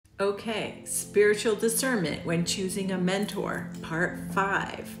Okay, spiritual discernment when choosing a mentor, part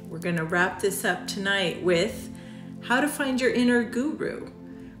 5. We're going to wrap this up tonight with how to find your inner guru.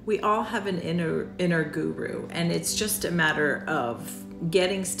 We all have an inner guru, and it's just a matter of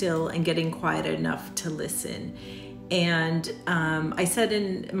getting still and getting quiet enough to listen. And I said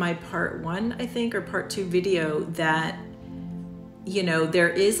in my part 1, I think, or part 2 video that there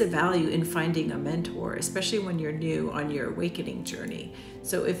is a value in finding a mentor, especially when you're new on your awakening journey.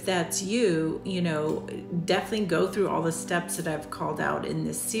 So if that's you, definitely go through all the steps that I've called out in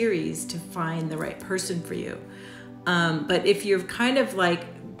this series to find the right person for you. But if you've kind of like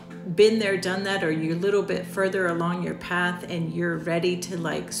been there, done that, or you're a little bit further along your path and you're ready to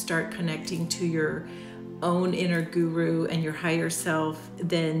like start connecting to your own inner guru and your higher self,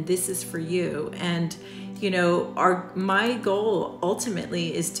 then this is for you. And my goal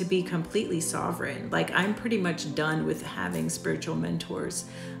ultimately is to be completely sovereign. Like, I'm pretty much done with having spiritual mentors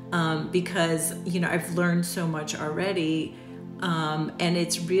because I've learned so much already, and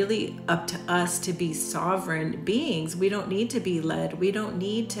it's really up to us to be sovereign beings. We don't need to be led. We don't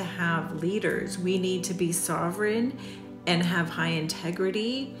need to have leaders. We need to be sovereign and have high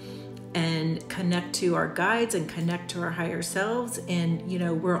integrity and connect to our guides and connect to our higher selves. And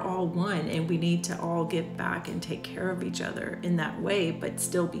we're all one, and we need to all get back and take care of each other in that way, but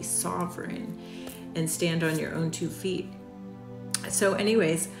still be sovereign and stand on your own 2 feet. So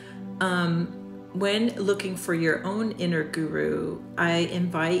anyways, when looking for your own inner guru, I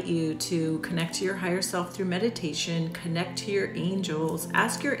invite you to connect to your higher self through meditation, connect to your angels,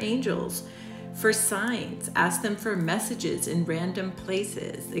 ask your angels for signs, ask them for messages in random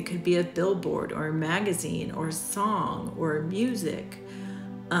places. It could be a billboard or a magazine or a song or music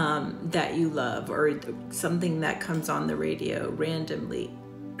that you love, or something that comes on the radio randomly.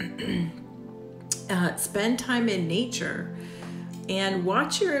 Spend time in nature and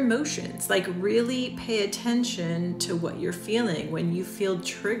watch your emotions. Like, really pay attention to what you're feeling. When you feel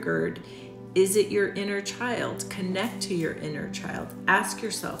triggered, is it your inner child? Connect to your inner child. Ask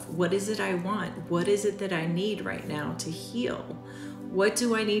yourself, what is it I want? What is it that I need right now to heal? What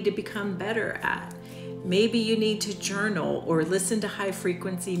do I need to become better at? Maybe you need to journal or listen to high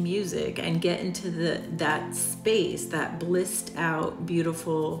frequency music and get into that space, that blissed out,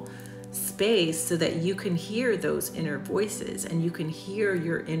 beautiful space, so that you can hear those inner voices and you can hear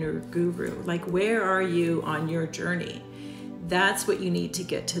your inner guru. Like, where are you on your journey? That's what you need to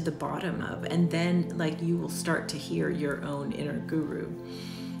get to the bottom of. And then you will start to hear your own inner guru.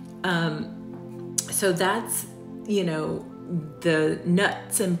 So that's, the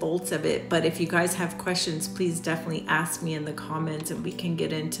nuts and bolts of it. But if you guys have questions, please definitely ask me in the comments and we can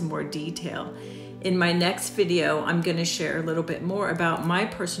get into more detail. In my next video, I'm going to share a little bit more about my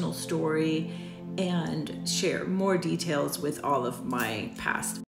personal story and share more details with all of my past